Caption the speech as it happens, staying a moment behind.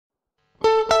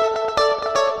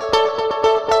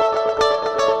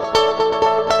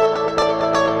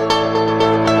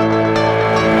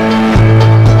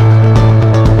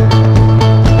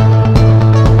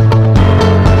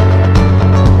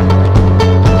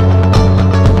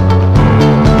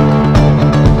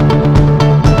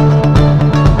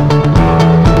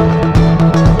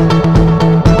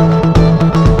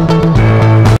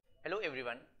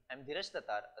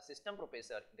Namaskar, a system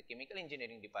professor in the Chemical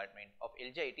Engineering Department of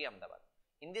LJIT Ahmedabad.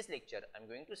 In this lecture, I am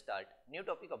going to start new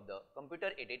topic of the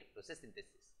computer-aided process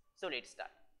synthesis. So let's start.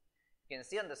 You can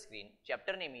see on the screen,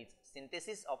 chapter name is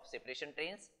Synthesis of Separation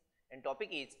Trains and topic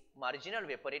is Marginal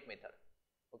Vapor Rate Method.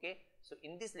 Okay, so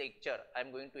in this lecture, I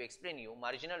am going to explain you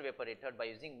marginal vapor rate method by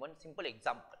using one simple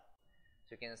example.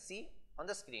 So you can see on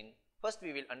the screen, first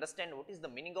we will understand what is the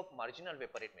meaning of marginal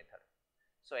vapor rate method.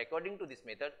 So according to this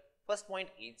method, first point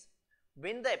is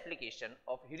when the application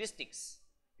of heuristics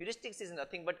is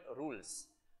nothing but rules.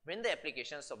 When the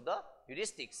applications of the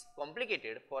heuristics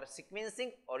complicated for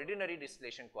sequencing ordinary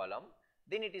distillation column,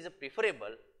 then it is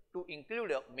preferable to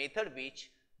include a method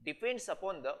which depends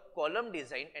upon the column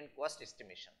design and cost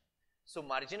estimation. So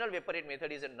marginal vapor rate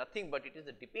method is nothing but it is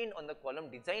depend on the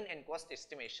column design and cost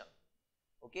estimation.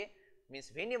 Okay,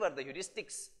 means whenever the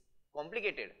heuristics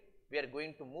complicated, we are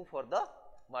going to move for the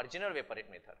marginal vapor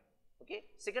rate method. Okay.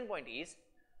 Second point is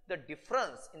the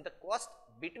difference in the cost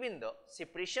between the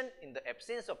separation in the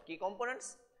absence of key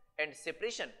components and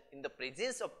separation in the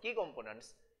presence of key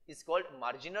components is called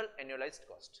marginal annualized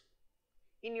cost.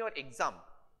 In your exam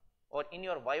or in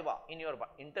your viva, in your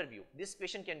interview, this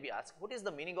question can be asked, what is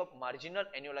the meaning of marginal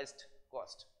annualized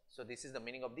cost? So this is the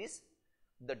meaning of this,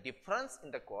 the difference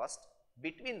in the cost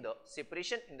between the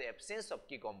separation in the absence of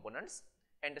key components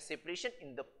and the separation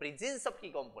in the presence of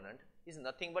key component is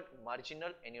nothing but marginal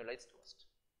annualized cost.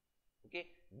 Okay,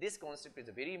 this concept is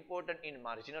very important in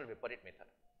marginal vapor rate method.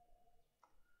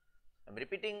 I am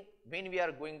repeating, when we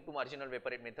are going to marginal vapor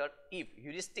rate method, if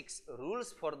heuristics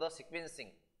rules for the sequencing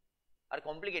are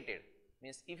complicated,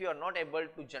 means if you are not able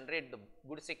to generate the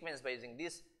good sequence by using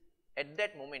this, at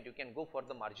that moment you can go for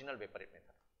the marginal vapor rate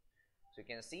method. So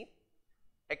you can see,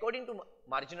 according to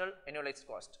marginal annualized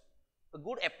cost, a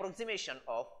good approximation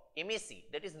of MAC,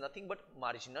 that is nothing but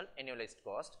marginal annualized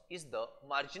cost, is the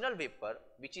marginal vapor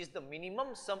which is the minimum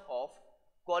sum of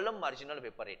column marginal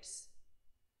vapor rates.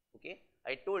 Okay,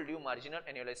 I told you marginal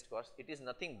annualized cost, it is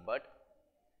nothing but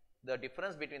the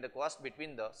difference between the cost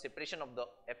between the separation of the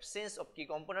absence of key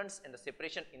components and the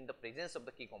separation in the presence of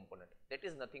the key component, that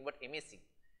is nothing but MAC,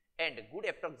 and good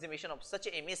approximation of such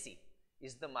a MAC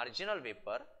is the marginal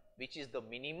vapor which is the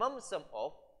minimum sum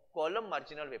of column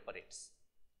marginal vapor rates.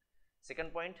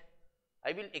 Second point,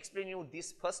 I will explain you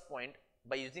this first point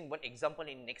by using one example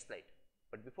in next slide.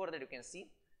 But before that, you can see,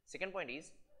 second point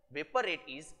is vapor rate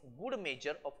is good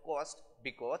measure of cost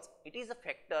because it is a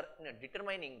factor in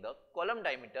determining the column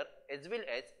diameter as well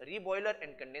as reboiler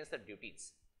and condenser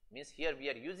duties. Means here we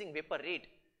are using vapor rate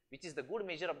which is the good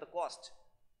measure of the cost.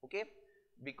 Okay,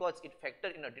 because it factor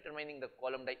in determining the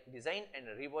column design and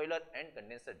reboiler and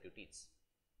condenser duties.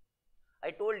 I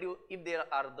told you if there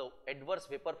are the adverse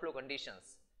vapor flow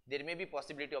conditions, there may be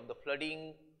possibility of the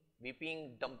flooding,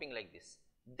 weeping, dumping like this.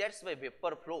 That's why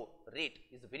vapor flow rate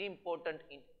is very important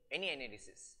in any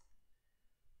analysis.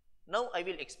 Now I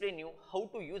will explain you how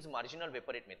to use marginal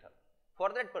vapor rate method. For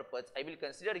that purpose, I will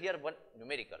consider here one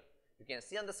numerical. You can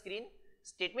see on the screen,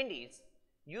 statement is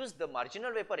use the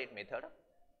marginal vapor rate method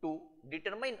to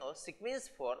determine a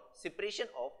sequence for separation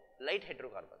of light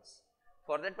hydrocarbons.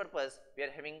 For that purpose, we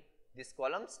are having these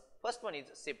columns. First one is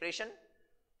separation,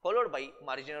 followed by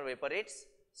marginal vapor rates,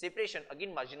 separation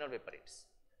again marginal vapor rates.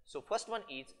 So first one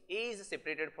is A is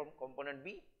separated from component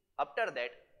B, after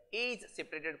that A is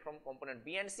separated from component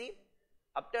B and C,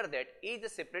 after that A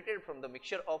is separated from the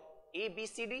mixture of A, B,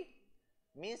 C, D,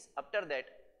 means after that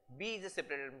B is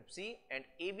separated from C and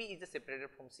AB is separated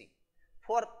from C.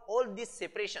 For all these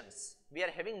separations, we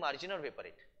are having marginal vapor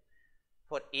rate.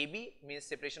 For AB means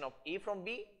separation of A from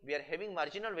B, we are having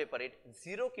marginal vapor rate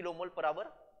 0 kilomole per hour.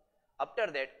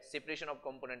 After that, separation of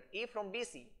component A from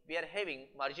BC, we are having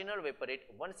marginal vapor rate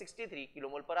 163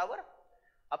 kilomole per hour.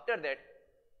 After that,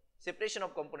 separation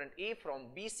of component A from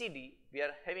BCD, we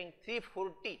are having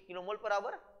 340 kilomole per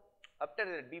hour. After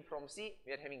that, B from C,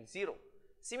 we are having 0.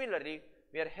 Similarly,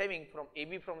 we are having from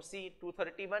AB from C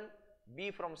 231, B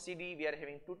from CD, we are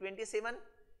having 227,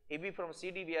 AB from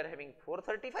CD, we are having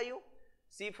 435.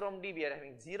 C from D we are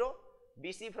having 0,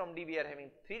 BC from D we are having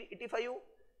 385,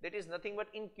 that is nothing but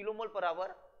in kilomole per hour.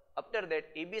 After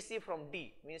that ABC from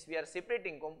D means we are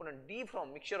separating component D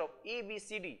from mixture of A, B,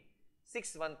 C, D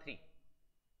 613.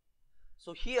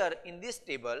 So here in this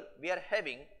table we are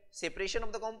having separation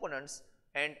of the components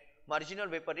and marginal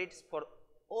vapor rates for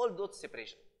all those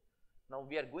separation. Now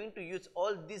we are going to use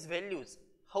all these values.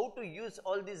 How to use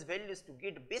all these values to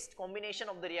get best combination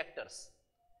of the reactors,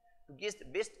 to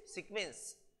get best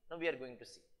sequence, now we are going to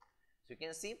see. So you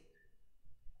can see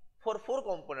for 4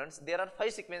 components there are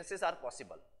 5 sequences are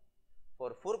possible.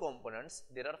 For 4 components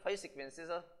there are 5 sequences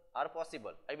are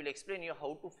possible. I will explain you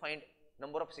how to find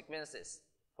number of sequences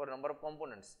for number of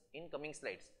components in coming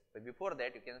slides. But before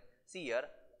that, you can see here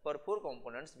for 4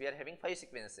 components we are having 5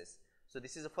 sequences. So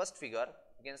this is the first figure,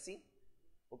 you can see,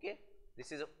 okay.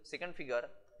 This is a second figure,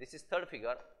 this is third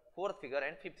figure, fourth figure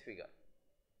and fifth figure,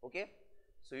 okay.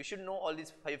 So you should know all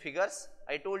these 5 figures.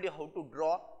 I told you how to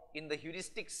draw in the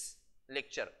heuristics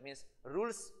lecture, means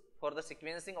rules for the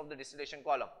sequencing of the distillation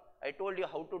column. I told you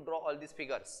how to draw all these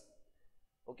figures,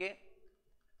 okay.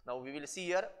 Now we will see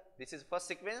here, this is first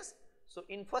sequence. So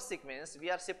in first sequence we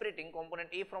are separating component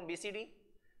A from BCD,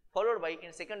 followed by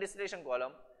in second distillation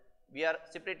column we are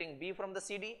separating B from the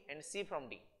CD and C from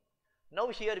D. Now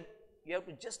here you have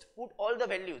to just put all the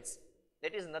values,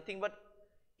 that is nothing but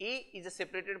A is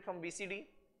separated from BCD,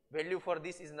 value for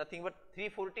this is nothing but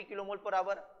 340 kilomole per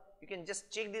hour. You can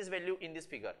just check this value in this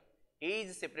figure. A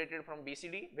is separated from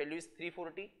BCD, value is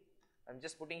 340, I am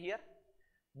just putting here.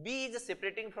 B is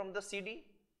separating from the CD,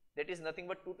 that is nothing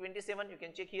but 227, you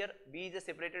can check here. B is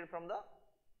separated from the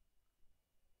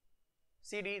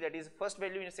CD, that is first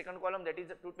value in second column, that is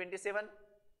 227,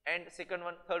 and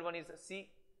third one is C,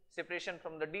 separation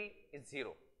from the D is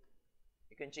 0.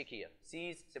 You can check here, C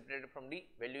is separated from D,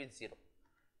 value is 0.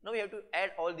 Now we have to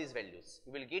add all these values,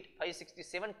 you will get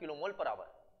 567 kilomole per hour.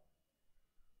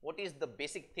 What is the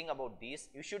basic thing about these?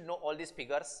 You should know all these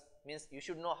figures, means you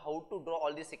should know how to draw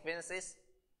all these sequences,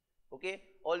 okay.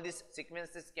 All these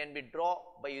sequences can be drawn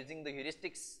by using the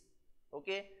heuristics,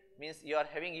 okay. Means you are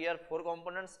having here 4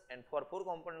 components, and for 4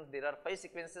 components there are 5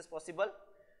 sequences possible.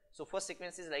 So first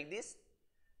sequence is like this.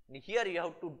 Here you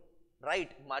have to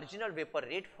write marginal vapor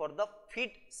rate for the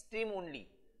feed stream only.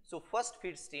 So first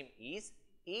feed stream is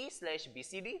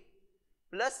A/BCD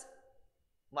plus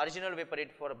marginal vapor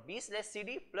rate for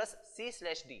B/CD plus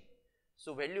C/D.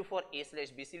 So value for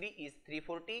A/BCD is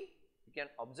 340. You can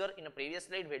observe in a previous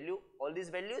slide value, all these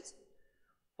values.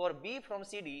 For B from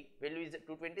CD value is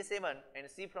 227 and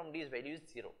C from D's value is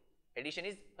 0. Addition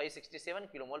is 567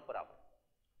 kilomole per hour.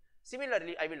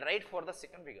 Similarly, I will write for the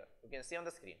second figure. You can see on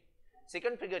the screen.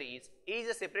 Second figure is A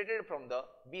is separated from the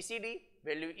BCD,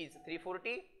 value is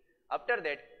 340. After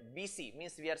that, BC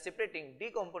means we are separating D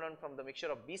component from the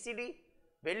mixture of BCD,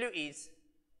 value is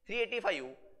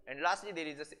 385, and lastly there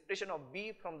is a separation of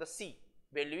B from the C,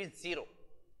 value is 0.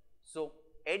 So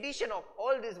addition of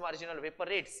all these marginal vapor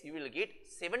rates, you will get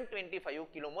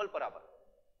 725 kilomole per hour,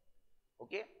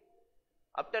 okay.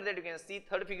 After that you can see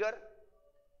third figure.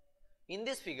 In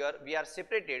this figure we are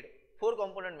separated 4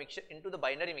 component mixture into the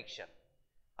binary mixture.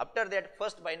 After that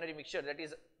first binary mixture, that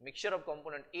is mixture of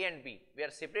component A and B, we are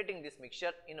separating this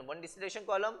mixture in one distillation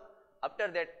column.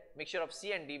 After that mixture of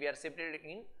C and D we are separating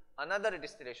in another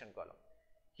distillation column.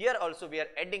 Here also we are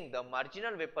adding the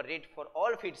marginal vapor rate for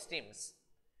all feed streams,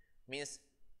 means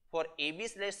for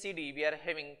AB/CD we are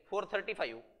having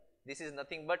 435, this is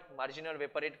nothing but marginal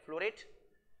vapor rate flow rate.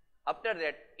 After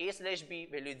that A/B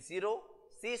value is 0,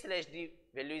 C/D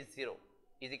value is 0,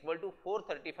 is equal to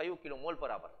 435 kilomole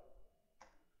per hour.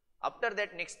 After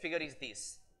that next figure is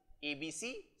this,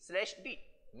 ABC/D,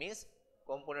 means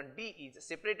component D is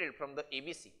separated from the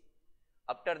ABC.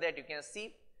 After that you can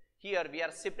see here we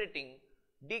are separating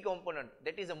D component,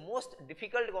 that is the most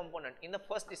difficult component in the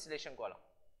first distillation column.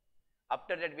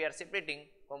 After that we are separating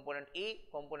component A,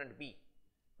 component B.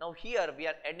 Now here we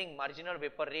are adding marginal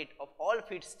vapor rate of all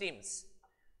feed streams.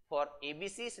 For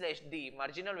ABC/D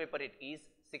marginal vapor rate is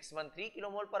 613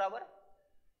 kilomole per hour.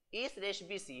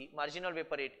 A/BC marginal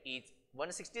vapor rate is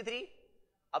 163.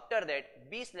 After that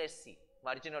B/C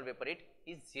marginal vapor rate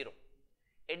is 0.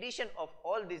 Addition of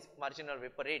all these marginal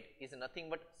vapor rate is nothing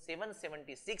but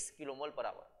 776 kilomole per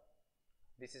hour.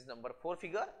 This is number 4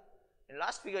 figure, and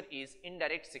last figure is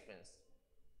indirect sequence.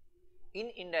 In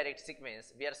indirect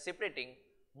sequence we are separating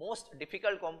most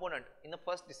difficult component in the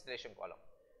first distillation column,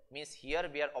 means here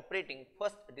we are operating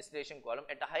first distillation column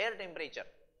at a higher temperature,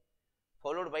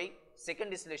 followed by second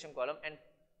distillation column and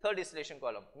third distillation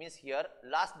column, means here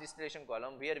last distillation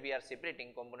column where we are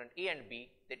separating component A and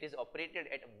B, that is operated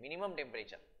at minimum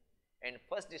temperature, and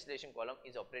first distillation column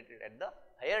is operated at the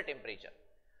higher temperature.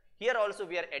 Here also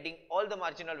we are adding all the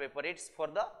marginal vapor rates for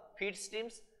the feed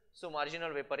streams. So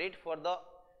marginal vapor rate for the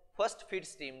first feed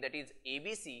stream, that is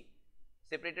ABC,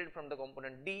 separated from the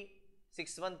component D,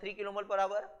 613 kilomole per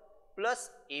hour, plus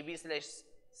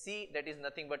AB/C, that is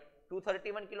nothing but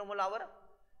 231 kilomole hour,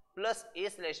 plus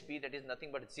A/B, that is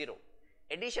nothing but 0.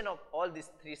 Addition of all these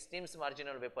 3 streams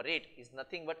marginal vapor rate is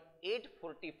nothing but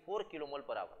 844 kilomole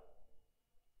per hour,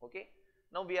 okay.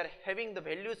 Now we are having the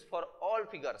values for all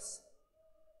figures.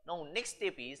 Now next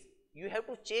step is you have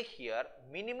to check here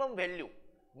minimum value,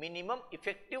 minimum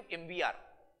effective MVR.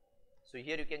 So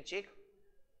here you can check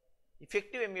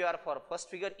Effective MVR for first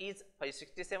figure is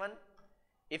 567.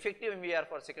 Effective MVR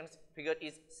for second figure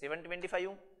is 725.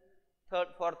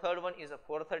 Third one is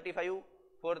 435.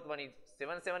 Fourth one is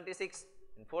 776.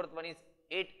 And fourth one is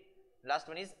 8. Last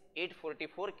one is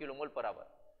 844 kilomole per hour.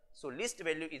 So least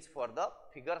value is for the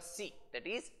figure C, that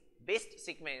is best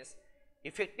sequence.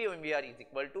 Effective MVR is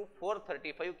equal to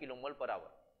 435 kilomole per hour.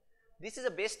 This is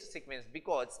a best sequence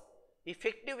because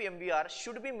effective MVR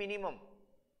should be minimum.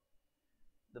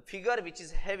 The figure which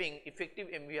is having effective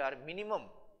MVR minimum,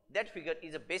 that figure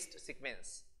is a best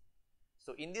sequence.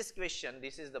 So in this question,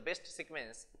 this is the best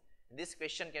sequence. This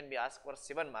question can be asked for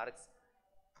 7 marks,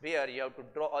 where you have to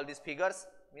draw all these figures.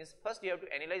 Means first you have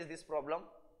to analyze this problem.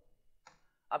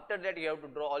 After that you have to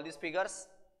draw all these figures.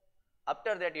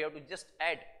 After that you have to just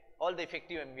add all the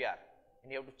effective MVR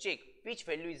and you have to check which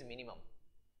value is minimum.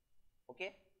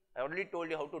 Okay, I already told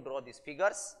you how to draw these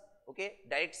figures. Okay,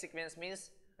 direct sequence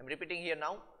means, I am repeating here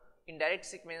now, in direct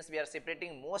sequence we are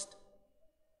separating most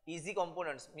easy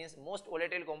components, means most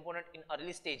volatile component in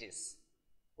early stages.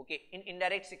 Okay, in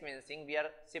indirect sequencing we are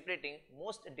separating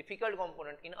most difficult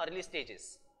component in early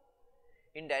stages.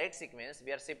 In direct sequence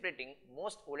we are separating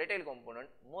most volatile component,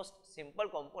 most simple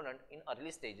component in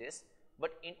early stages,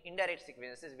 but in indirect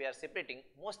sequences we are separating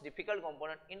most difficult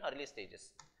component in early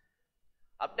stages.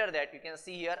 After that you can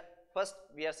see here, first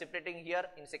we are separating here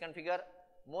in second figure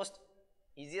most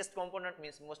easiest component,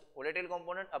 means most volatile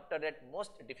component, after that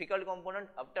most difficult component,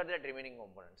 after that remaining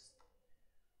components.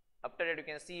 After that you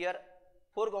can see here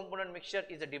 4 component mixture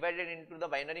is divided into the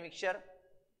binary mixture.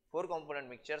 4 component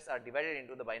mixtures are divided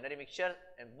into the binary mixture,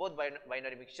 and both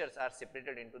binary mixtures are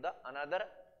separated into the another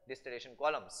distillation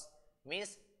columns.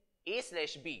 Means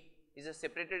A/B is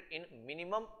separated in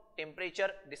minimum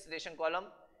temperature distillation column,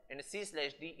 and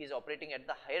C/D is operating at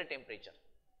the higher temperature.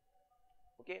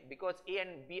 Okay, because A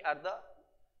and B are the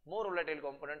more volatile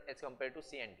component as compared to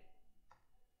C and D.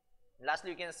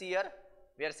 Lastly you can see here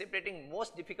we are separating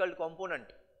most difficult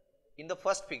component in the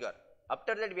first figure.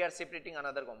 After that we are separating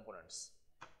another components.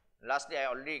 Lastly, I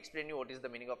already explained you what is the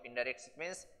meaning of indirect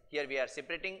sequence. Here we are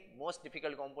separating most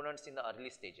difficult components in the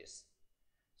early stages.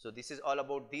 So this is all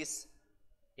about this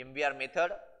MVR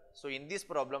method. So in this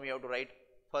problem you have to write,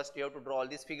 first you have to draw all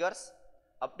these figures.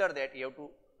 After that you have to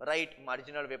write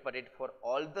marginal vapor rate for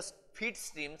all the feed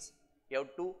streams. You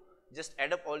have to just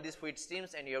add up all these feed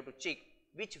streams and you have to check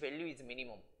which value is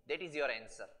minimum. That is your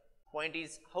answer. Point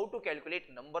is how to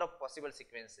calculate number of possible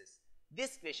sequences.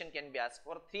 This question can be asked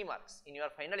for 3 marks in your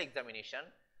final examination.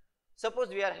 Suppose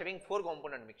we are having 4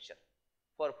 component mixture.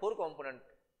 For 4 component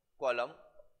column,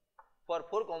 for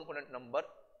 4 component number,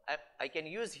 I can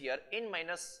use here n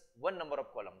minus 1 number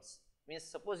of columns. Means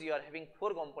suppose you are having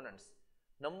 4 components,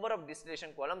 number of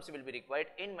distillation columns will be required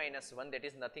n minus 1, that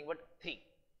is nothing but 3.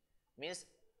 Means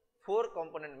 4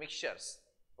 component mixtures.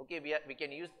 Okay, we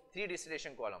can use 3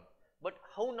 distillation column. But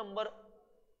how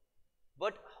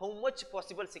much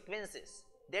possible sequences,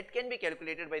 that can be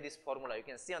calculated by this formula. You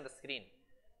can see on the screen,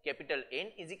 capital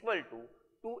N is equal to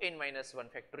 2n minus 1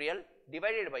 factorial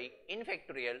divided by n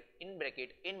factorial in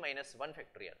bracket n minus 1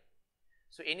 factorial.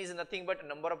 So n is nothing but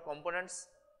number of components.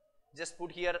 Just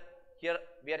put here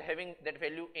we are having that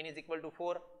value n is equal to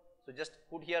 4. So just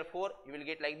put here 4, you will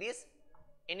get like this,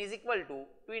 n is equal to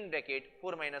 2 in bracket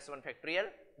 4 minus 1 factorial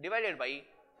divided by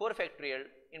 4 factorial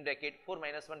in bracket 4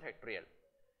 minus 1 factorial.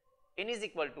 N is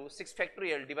equal to 6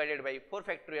 factorial divided by 4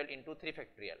 factorial into 3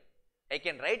 factorial. I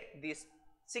can write this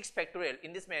 6 factorial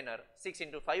in this manner, 6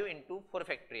 into 5 into 4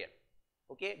 factorial,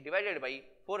 okay, divided by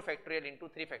 4 factorial into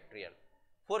 3 factorial.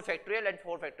 4 factorial and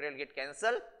 4 factorial get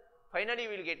cancelled. Finally,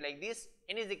 we will get like this,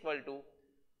 n is equal to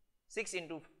 6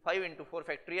 into 5 into 4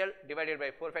 factorial divided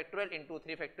by 4 factorial into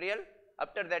 3 factorial.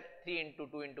 After that 3 into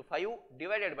 2 into 5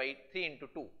 divided by 3 into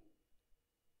 2.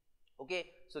 Okay,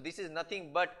 so this is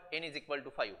nothing but n is equal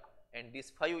to 5, and this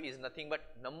 5 is nothing but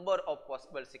number of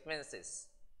possible sequences.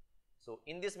 So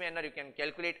in this manner you can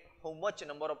calculate how much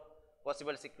number of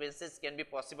possible sequences can be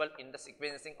possible in the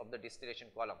sequencing of the distillation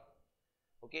column.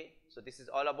 Okay, so this is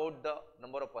all about the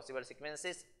number of possible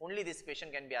sequences. Only this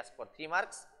question can be asked for 3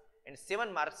 marks, and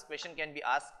 7 marks question can be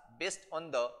asked based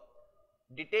on the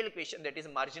detailed question, that is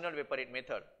marginal vapor rate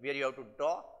method, where you have to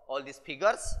draw all these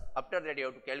figures. After that you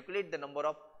have to calculate the number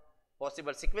of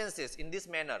possible sequences in this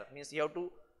manner. Means you have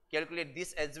to calculate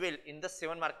this as well in the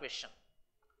 7 mark question.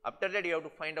 After that you have to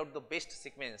find out the best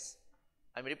sequence.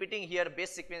 I am repeating here,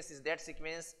 best sequence is that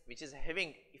sequence which is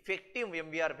having effective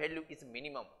MVR value is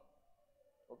minimum.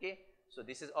 Okay, so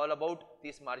this is all about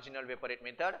this marginal vapor rate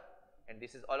method, and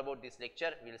this is all about this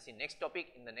lecture. We will see next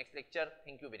topic in the next lecture.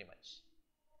 Thank you very much.